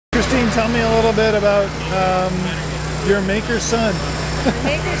Christine, tell me a little bit about your maker's son.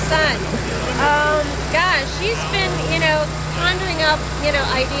 Maker's son. Gosh, he's been, conjuring up,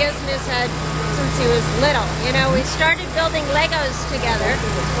 ideas in his head since he was little. We started building Legos together,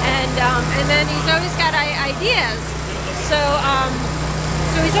 and then he's always got ideas. So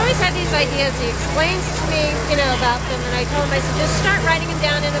he's always had these ideas. He explains to me, about them, and I told him, I said, just start writing them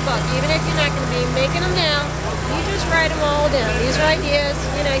down in a book. Even if you're not going to be making them now, you just write them all down. These are ideas,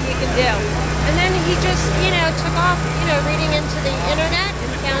 you can do. And then he just, took off, reading into the internet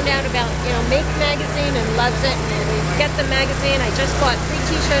and found out about, Make Magazine and loves it. And we get the magazine. I just bought 3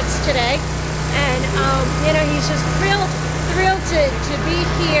 t-shirts today. And, he's just thrilled to be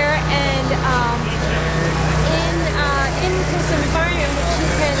here and in this environment which he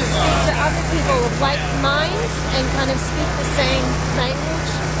can speak to other people with like minds and kind of speak the same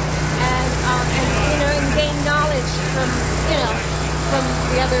language and gain knowledge from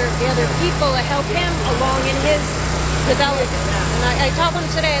the other people to help him along in his development. And I told him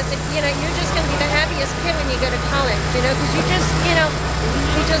today, I said, you're just going to be the happiest kid when you go to college, because you just,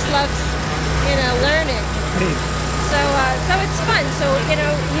 he just loves, learning. So it's fun. So,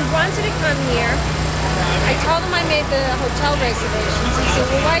 he wanted to come here. I told him I made the hotel reservations. He said,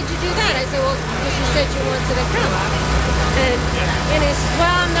 well, why'd you do that? I said, well, because you said you wanted to come. And he said,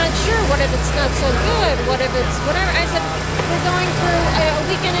 well, I'm not sure. What if it's not so good? What if it's whatever? I said, we're going through a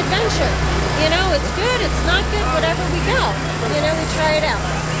weekend adventure. It's good, it's not good, whatever we go. We try it out.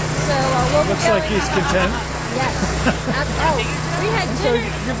 So we'll looks like he's content. Yes. We had dinner.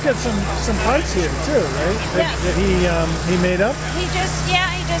 So you've got some parts here too, right? Yes. That he made up? He just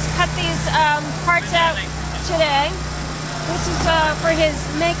cut these parts out today. This is for his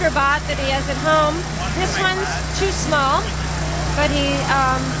maker bot that he has at home. This one's too small, but he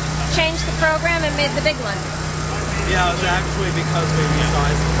changed the program and made the big one. Yeah, it was actually because we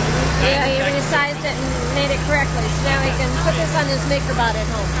resized it. Yeah, he resized it and made it correctly, so now he can put this on his maker bot at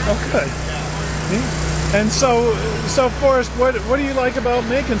home. Oh, good. And so Forrest, what do you like about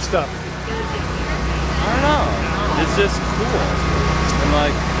making stuff? I don't know. It's just cool.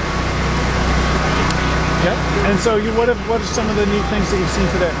 And yeah. And so what are some of the neat things that you've seen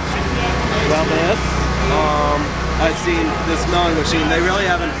today? Well, this. I've seen this milling machine. They really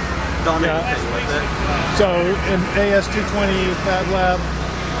haven't done anything with it. So an AS220 Fab Lab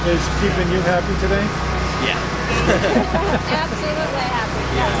is keeping you happy today? Yeah. Absolutely happy.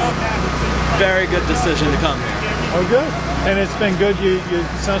 Yes. Very good decision to come here. Oh, good. And it's been good. You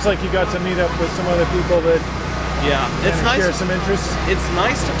sounds like you got to meet up with some other people that it's nice. Share some interests. It's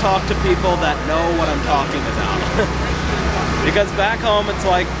nice to talk to people that know what I'm talking about. Because back home, it's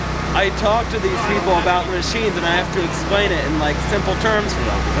like I talk to these people about machines and I have to explain it in simple terms for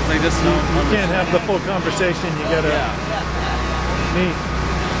them because they just don't understand. You can't have the full conversation. You gotta meet.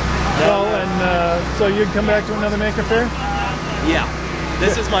 Well, and so you'd come back to another Maker Fair? Yeah.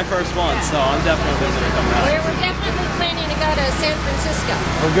 This is my first one, so I'm definitely going to come back. We're definitely planning to go to San Francisco.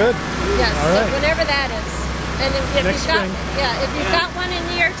 Oh, good. Yes, all right. So whenever that is. And if next spring. If you've got one in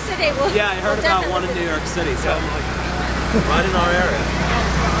New York City, I heard about one in New York City, so right in our area.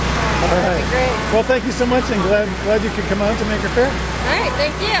 All right. Great. Well, thank you so much, and glad you could come out to Maker Fair. All right,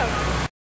 thank you.